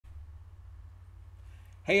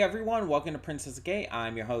Hey everyone, welcome to Princess Gay.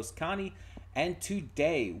 I'm your host Connie, and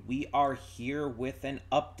today we are here with an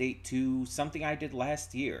update to something I did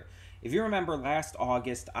last year. If you remember, last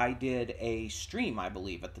August I did a stream, I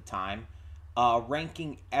believe at the time,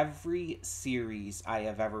 ranking every series I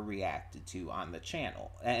have ever reacted to on the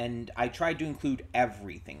channel. And I tried to include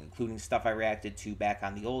everything, including stuff I reacted to back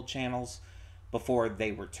on the old channels before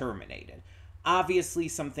they were terminated. Obviously,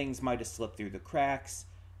 some things might have slipped through the cracks,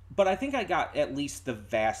 but I think I got at least the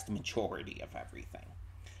vast majority of everything.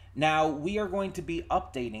 Now, we are going to be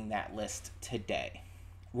updating that list today.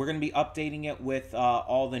 We're going to be updating it with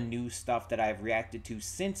all the new stuff that I've reacted to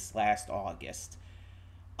since last August,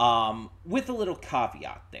 with a little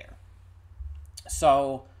caveat there.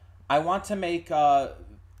 So, I want to make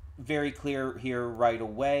very clear here right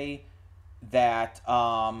away that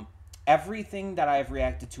everything that I've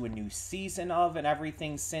reacted to a new season of and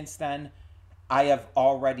everything since then, I have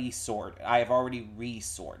already sorted. I have already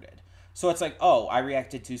resorted. So it's like, oh, I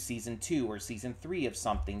reacted to season 2 or season 3 of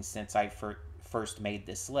something since I first made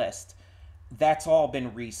this list. That's all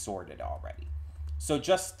been resorted already. So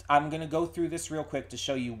I'm going to go through this real quick to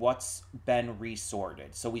show you what's been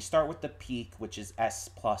resorted. So we start with the peak, which is S+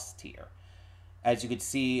 tier. As you can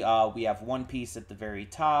see, we have One Piece at the very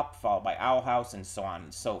top, followed by Owl House, and so on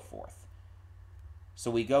and so forth. So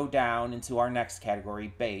we go down into our next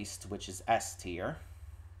category, based, which is S tier.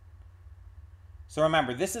 So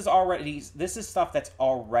remember, this is stuff that's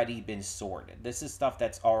already been sorted. This is stuff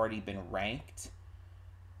that's already been ranked.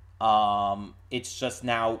 It's just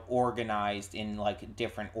now organized in like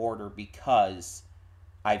different order because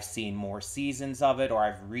I've seen more seasons of it, or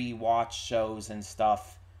I've rewatched shows and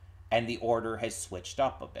stuff, and the order has switched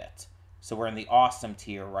up a bit. So we're in the awesome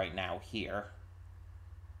tier right now here.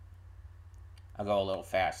 I'll go a little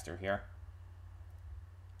faster here.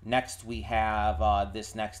 Next, we have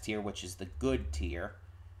this next tier, which is the good tier.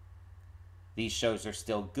 These shows are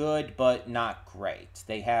still good, but not great.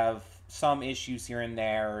 They have some issues here and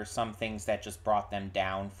there, or some things that just brought them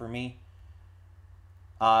down for me.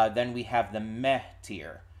 Then we have the meh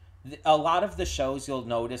tier. A lot of the shows you'll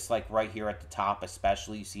notice, like right here at the top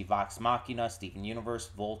especially, you see Vox Machina, Steven Universe,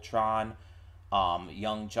 Voltron,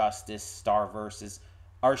 Young Justice, Starverses,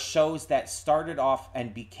 are shows that started off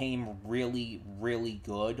and became really, really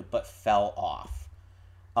good, but fell off.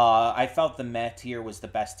 I felt the meh tier was the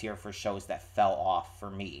best tier for shows that fell off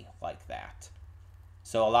for me like that.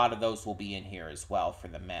 So a lot of those will be in here as well for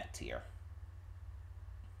the meh tier.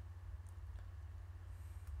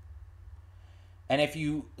 And if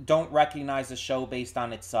you don't recognize a show based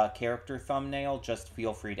on its character thumbnail, just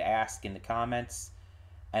feel free to ask in the comments,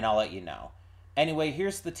 and I'll let you know. Anyway,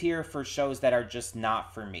 here's the tier for shows that are just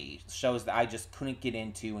not for me. Shows that I just couldn't get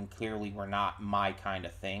into and clearly were not my kind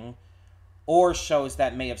of thing. Or shows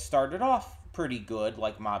that may have started off pretty good,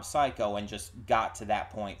 like Mob Psycho, and just got to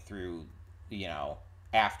that point through,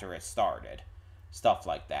 after it started. Stuff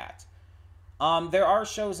like that. There are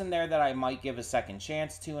shows in there that I might give a second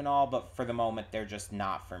chance to and all, but for the moment, they're just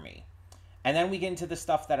not for me. And then we get into the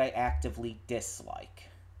stuff that I actively dislike.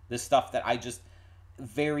 The stuff that I just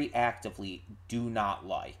very actively do not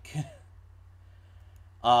like.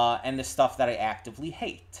 And the stuff that I actively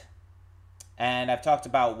hate. And I've talked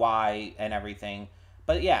about why and everything.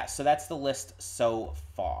 But yeah, so that's the list so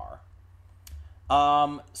far.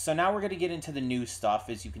 So now we're going to get into the new stuff.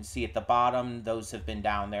 As you can see at the bottom, those have been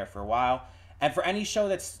down there for a while. And for any show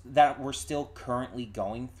that we're still currently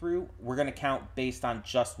going through, we're going to count based on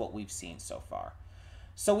just what we've seen so far.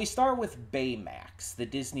 So we start with Baymax, the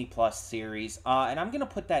Disney Plus series, and I'm going to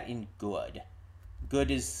put that in good.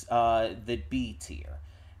 Good is the B tier.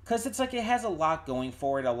 Because it's like it has a lot going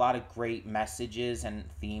for it, a lot of great messages and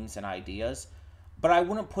themes and ideas, but I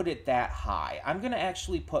wouldn't put it that high. I'm going to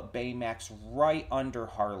actually put Baymax right under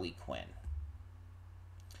Harley Quinn.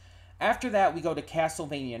 After that, we go to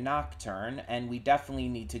Castlevania Nocturne, and we definitely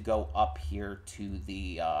need to go up here to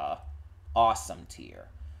the awesome tier.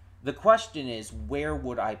 The question is, where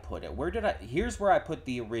would I put it? Here's where I put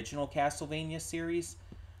the original Castlevania series.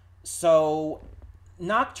 So,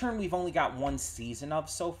 Nocturne we've only got one season of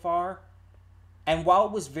so far. And while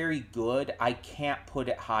it was very good, I can't put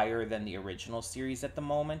it higher than the original series at the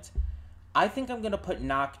moment. I think I'm going to put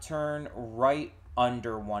Nocturne right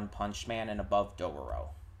under One Punch Man and above Dororo.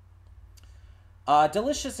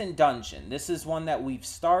 Delicious in Dungeon. This is one that we've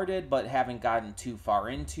started but haven't gotten too far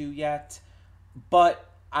into yet. But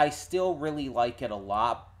I still really like it a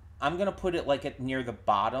lot. I'm going to put it like near the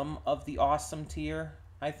bottom of the awesome tier,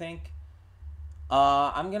 I think.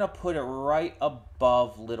 I'm going to put it right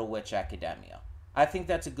above Little Witch Academia. I think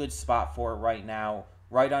that's a good spot for it right now.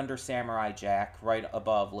 Right under Samurai Jack, right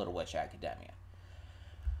above Little Witch Academia.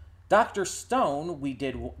 Dr. Stone, we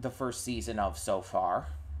did the first season of so far,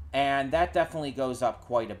 and that definitely goes up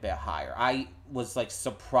quite a bit higher. I was like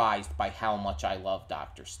surprised by how much I love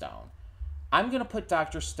Dr. Stone. I'm going to put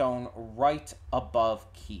Dr. Stone right above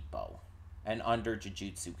Kipo and under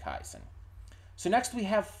Jujutsu Kaisen. So next we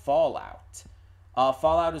have Fallout.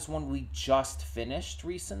 Fallout is one we just finished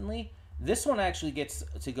recently. This one actually gets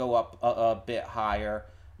to go up a bit higher.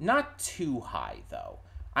 Not too high, though.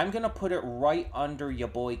 I'm going to put it right under your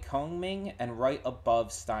boy Kongming and right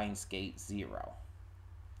above Steins Gate 0.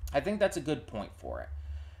 I think that's a good point for it.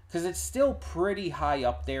 Because it's still pretty high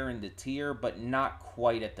up there in the tier, but not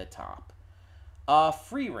quite at the top.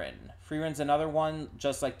 Frieren. Frieren's another one,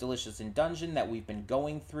 just like Delicious in Dungeon, that we've been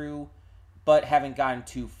going through, but haven't gotten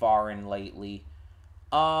too far in lately.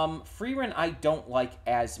 Frieren I don't like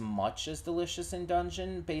as much as Delicious in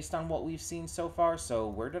Dungeon, based on what we've seen so far, so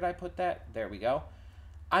where did I put that? There we go.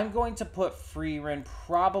 I'm going to put Frieren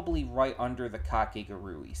probably right under the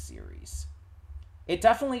Kakegurui series. It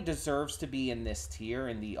definitely deserves to be in this tier,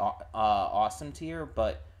 in the awesome tier,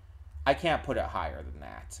 but I can't put it higher than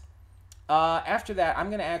that. After that, I'm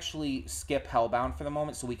going to actually skip Hellbound for the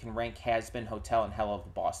moment so we can rank Hazbin, Hotel, and Hell of a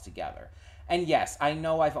Boss together. And yes, I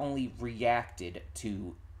know I've only reacted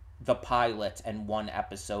to the pilot and one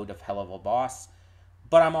episode of Hell of a Boss,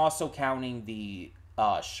 but I'm also counting the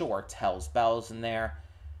short, Hell's Bells, in there.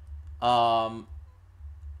 And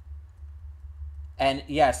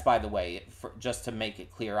yes, by the way, just to make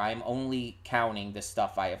it clear, I'm only counting the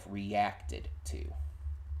stuff I have reacted to.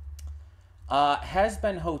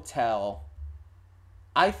 Hazbin Hotel,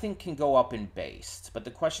 I think can go up in based, but the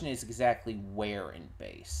question is exactly where in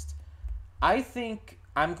based. I think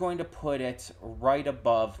I'm going to put it right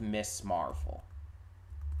above Miss Marvel.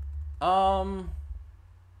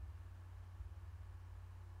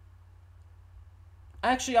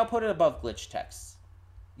 Actually, I'll put it above Glitch Text.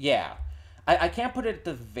 Yeah. I can't put it at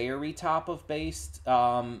the very top of based,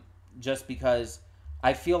 just because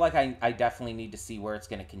I feel like I definitely need to see where it's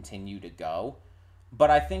going to continue to go. But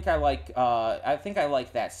I think I like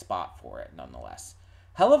that spot for it nonetheless.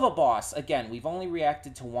 Hell of a Boss, again, we've only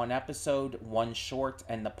reacted to one episode, one short,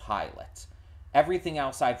 and the pilot. Everything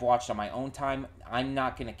else I've watched on my own time, I'm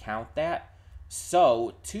not going to count that.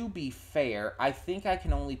 So, to be fair, I think I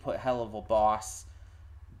can only put Hell of a Boss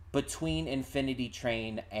between Infinity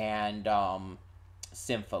Train and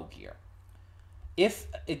Symphogear.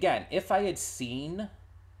 If I had seen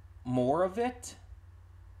more of it,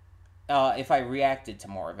 if I reacted to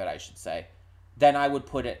more of it, I should say, then I would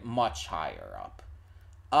put it much higher up.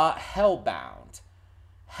 Hellbound.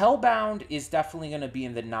 Hellbound is definitely going to be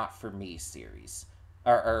in the Not For Me series,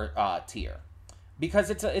 or tier. Because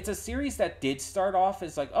it's a series that did start off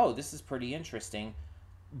as like, oh, this is pretty interesting,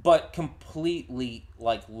 but completely,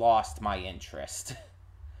 like, lost my interest.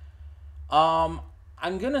 I'm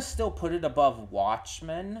going to still put it above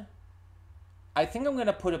Watchmen. I think I'm going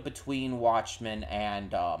to put it between Watchmen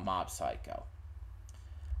and Mob Psycho.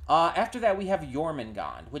 After that, we have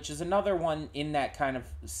Jormungand, which is another one in that kind of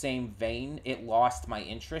same vein. It lost my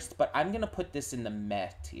interest, but I'm going to put this in the meh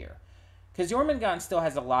tier. Because Jormungand still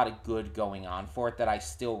has a lot of good going on for it that I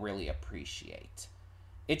still really appreciate.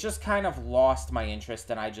 It just kind of lost my interest,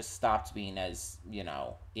 and I just stopped being as,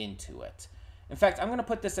 into it. In fact, I'm going to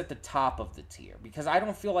put this at the top of the tier, because I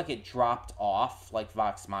don't feel like it dropped off like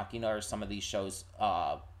Vox Machina or some of these shows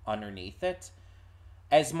underneath it,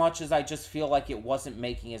 as much as I just feel like it wasn't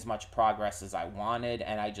making as much progress as I wanted,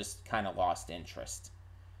 and I just kind of lost interest.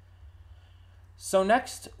 So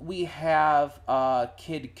next, we have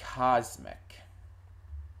Kid Cosmic.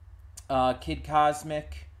 Kid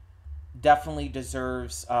Cosmic definitely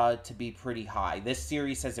deserves to be pretty high. This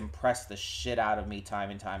series has impressed the shit out of me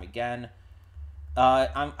time and time again.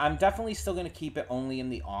 I'm definitely still going to keep it only in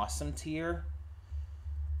the awesome tier.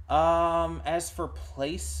 As for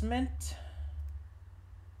placement,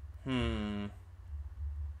 I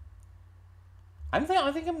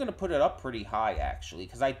think I'm going to put it up pretty high, actually,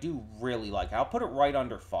 because I do really like it. I'll put it right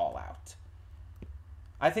under Fallout.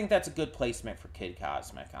 I think that's a good placement for Kid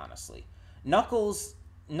Cosmic, honestly. Knuckles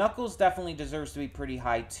definitely deserves to be pretty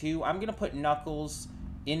high, too. I'm going to put Knuckles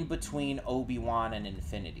in between Obi-Wan and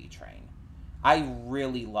Infinity Train. I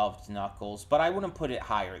really loved Knuckles, but I wouldn't put it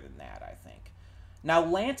higher than that, I think. Now,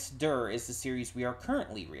 Lance Durr is the series we are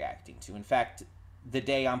currently reacting to. In fact, the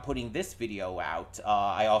day I'm putting this video out,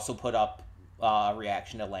 I also put up a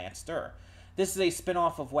reaction to Lance Durr. This is a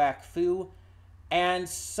spin-off of Whack Fu, and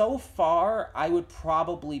so far, I would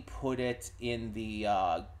probably put it in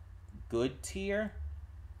the good tier.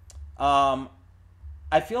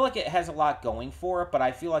 I feel like it has a lot going for it, but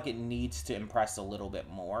I feel like it needs to impress a little bit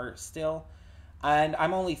more still. And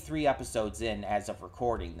I'm only 3 episodes in as of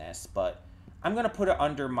recording this, but I'm going to put it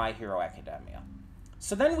under My Hero Academia.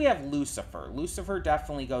 So then we have Lucifer. Lucifer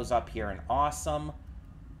definitely goes up here in awesome.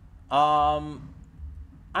 I'm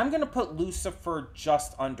going to put Lucifer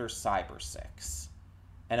just under Cyber 6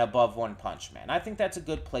 and above One Punch Man. I think that's a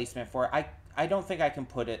good placement for it. I don't think I can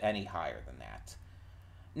put it any higher than that.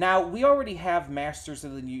 Now, we already have Masters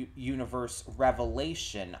of the Universe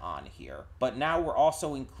Revelation on here, but now we're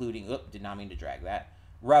also including, did not mean to drag that,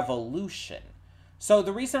 Revolution. So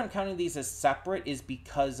the reason I'm counting these as separate is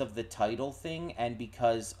because of the title thing and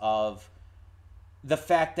because of the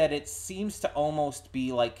fact that it seems to almost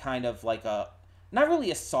be like kind of like a, not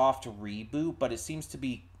really a soft reboot, but it seems to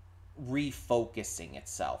be refocusing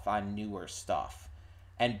itself on newer stuff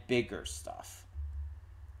and bigger stuff.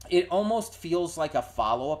 It almost feels like a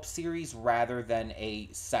follow-up series rather than a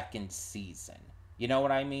second season. You know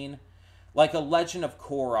what I mean? Like a Legend of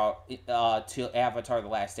Korra to Avatar: The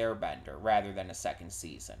Last Airbender rather than a second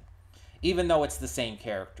season. Even though it's the same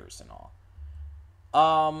characters and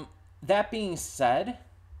all. That being said,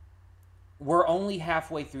 we're only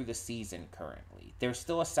halfway through the season currently. There's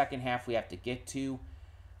still a second half we have to get to.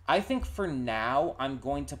 I think for now, I'm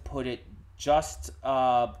going to put it just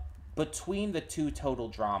between the 2 total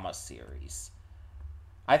drama series.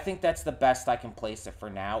 I think that's the best I can place it for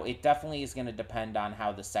now. It definitely is going to depend on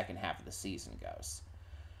how the second half of the season goes.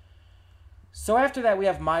 So after that, we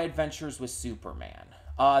have My Adventures with Superman.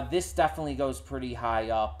 This definitely goes pretty high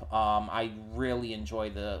up. I really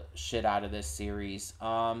enjoy the shit out of this series.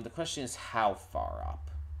 The question is how far up?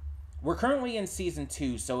 We're currently in season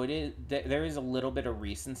 2, so there is a little bit of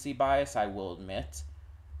recency bias, I will admit.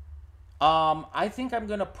 I think I'm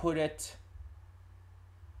going to put it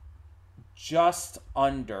just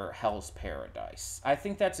under Hell's Paradise. I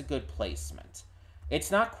think that's a good placement. It's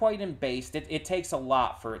not quite in based. It takes a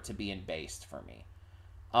lot for it to be in based for me.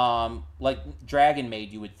 Like Dragon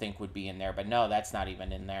Maid you would think would be in there, but no, that's not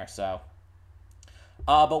even in there, so.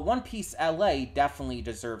 But One Piece LA definitely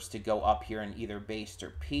deserves to go up here in either based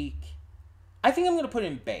or peak. I think I'm going to put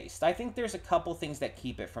in based. I think there's a couple things that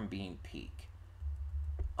keep it from being peak.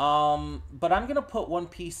 But I'm going to put One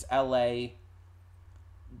Piece LA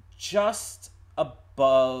just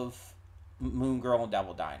above Moon Girl and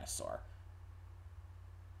Devil Dinosaur.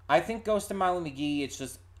 I think Ghost of Milo McGee, it's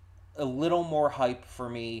just a little more hype for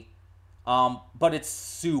me. But it's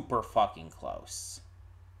super fucking close.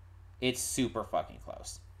 It's super fucking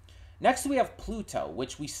close. Next we have Pluto,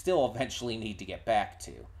 which we still eventually need to get back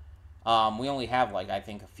to. We only have, like, I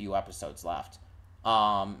think a few episodes left.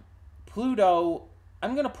 Pluto,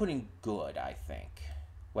 I'm going to put in good, I think.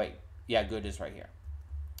 Wait, yeah, good is right here.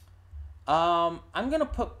 I'm going to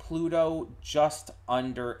put Pluto just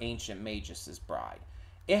under Ancient Magus' Bride.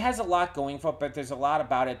 It has a lot going for it, but there's a lot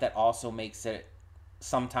about it that also makes it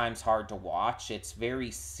sometimes hard to watch. It's very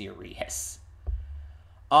serious.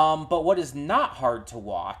 But what is not hard to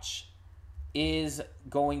watch is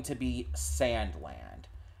going to be Sandland.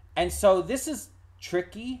 And so this is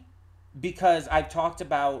tricky because I've talked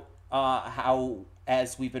about how,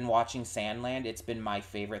 as we've been watching Sandland, it's been my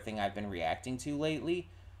favorite thing I've been reacting to lately.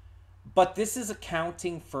 But this is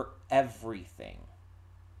accounting for everything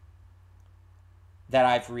that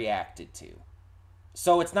I've reacted to.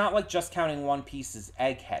 So it's not like just counting One Piece's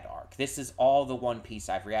Egghead arc. This is all the One Piece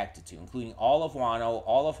I've reacted to, including all of Wano,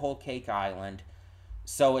 all of Whole Cake Island.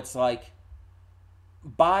 So it's like,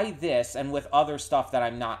 by this, and with other stuff that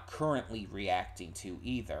I'm not currently reacting to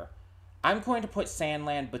either, I'm going to put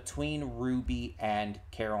Sandland between Ruby and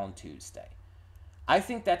Carol and Tuesday. I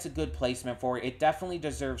think that's a good placement for it. It definitely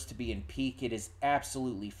deserves to be in peak. It is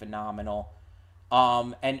absolutely phenomenal.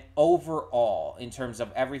 And overall, in terms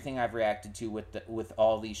of everything I've reacted to with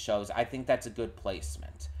all these shows, I think that's a good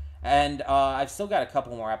placement. And I've still got a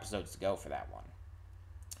couple more episodes to go for that one.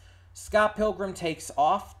 Scott Pilgrim Takes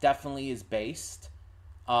Off definitely is based.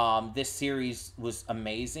 This series was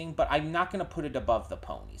amazing, but I'm not gonna put it above the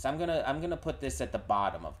ponies. I'm gonna put this at the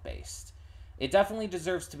bottom of based. It definitely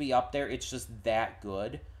deserves to be up there. It's just that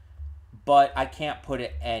good, but I can't put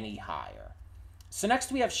it any higher. So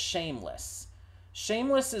next we have Shameless.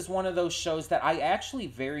 Shameless is one of those shows that I actually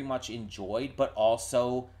very much enjoyed, but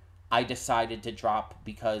also I decided to drop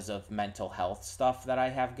because of mental health stuff that I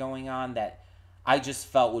have going on that I just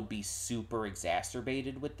felt would be super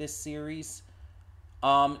exacerbated with this series.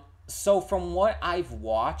 So from what I've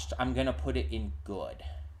watched, I'm going to put it in good.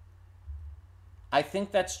 I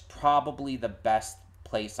think that's probably the best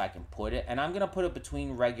place I can put it, and I'm going to put it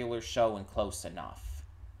between regular show and close enough.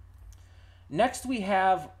 Next we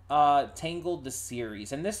have Tangled the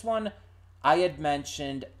series, and this one I had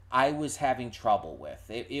mentioned I was having trouble with.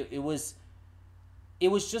 It was it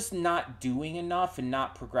was just not doing enough and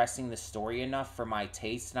not progressing the story enough for my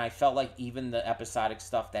taste. And I felt like even the episodic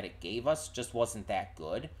stuff that it gave us just wasn't that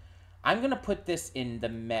good. I'm going to put this in the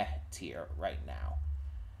meh tier right now.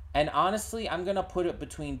 And honestly, I'm going to put it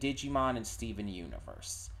between Digimon and Steven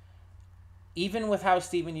Universe. Even with how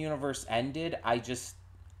Steven Universe ended,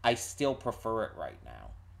 I still prefer it right now.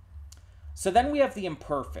 So then we have The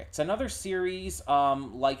Imperfects, another series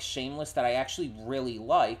like Shameless that I actually really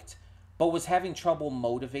liked, but was having trouble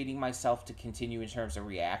motivating myself to continue in terms of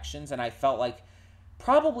reactions, and I felt like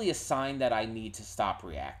probably a sign that I need to stop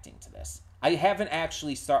reacting to this. I haven't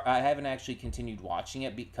actually continued watching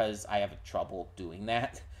it because I have trouble doing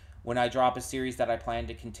that when I drop a series that I plan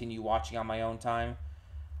to continue watching on my own time.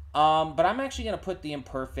 But I'm actually going to put The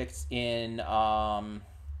Imperfects in, do I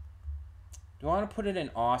want to put it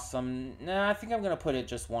in awesome? Nah, I think I'm going to put it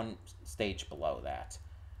just one stage below that.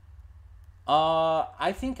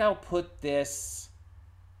 I think I'll put this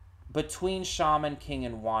between Shaman King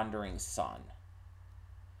and Wandering Sun.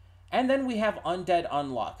 And then we have Undead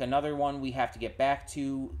Unluck, another one we have to get back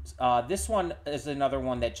to. This one is another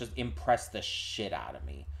one that just impressed the shit out of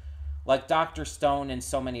me. Like Dr. Stone and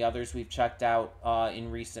so many others we've checked out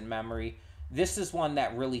in recent memory, this is one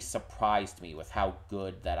that really surprised me with how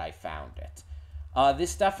good that I found it.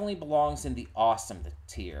 This definitely belongs in the awesome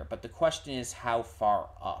tier, but the question is how far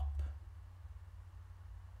up?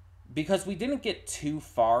 Because we didn't get too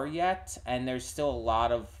far yet, and there's still a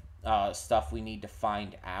lot of stuff we need to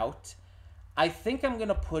find out, I think I'm going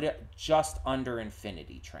to put it just under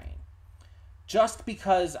Infinity Train. Just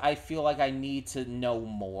because I feel like I need to know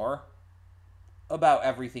more about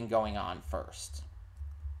everything going on first.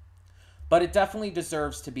 But it definitely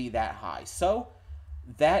deserves to be that high. So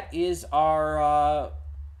that is our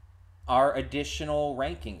additional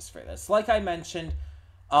rankings for this. Like I mentioned,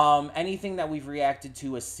 anything that we've reacted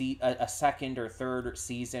to a second or third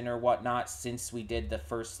season or whatnot since we did the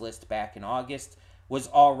first list back in August was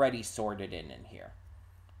already sorted in here.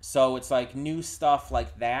 So it's like new stuff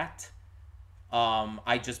like that.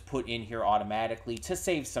 I just put in here automatically to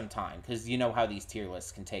save some time, because you know how these tier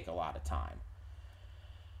lists can take a lot of time.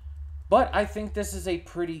 But I think this is a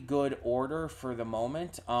pretty good order for the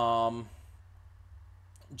moment.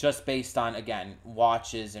 Just based on, again,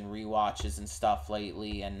 watches and rewatches and stuff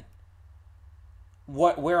lately, and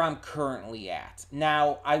where I'm currently at.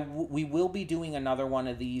 Now, we will be doing another one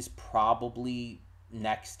of these probably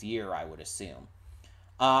next year, I would assume.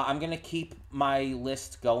 I'm going to keep my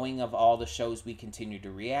list going of all the shows we continue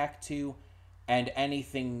to react to, and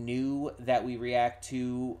anything new that we react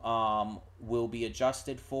to will be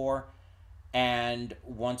adjusted for. And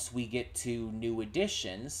once we get to new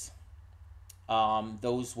additions,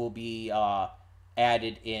 those will be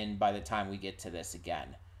added in by the time we get to this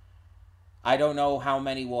again. I don't know how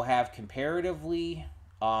many we'll have comparatively.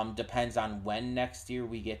 Depends on when next year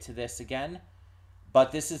we get to this again.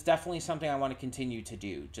 But this is definitely something I want to continue to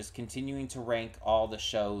do. Just continuing to rank all the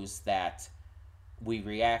shows that we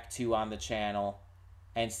react to on the channel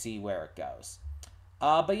and see where it goes.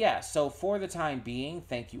 But yeah, so for the time being,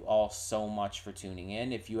 thank you all so much for tuning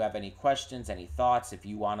in. If you have any questions, any thoughts, if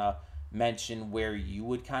you want to mention where you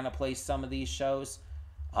would kind of place some of these shows,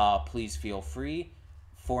 please feel free.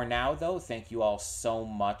 For now, though, thank you all so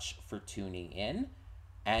much for tuning in.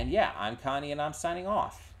 And yeah, I'm Connie, and I'm signing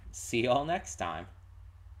off. See you all next time.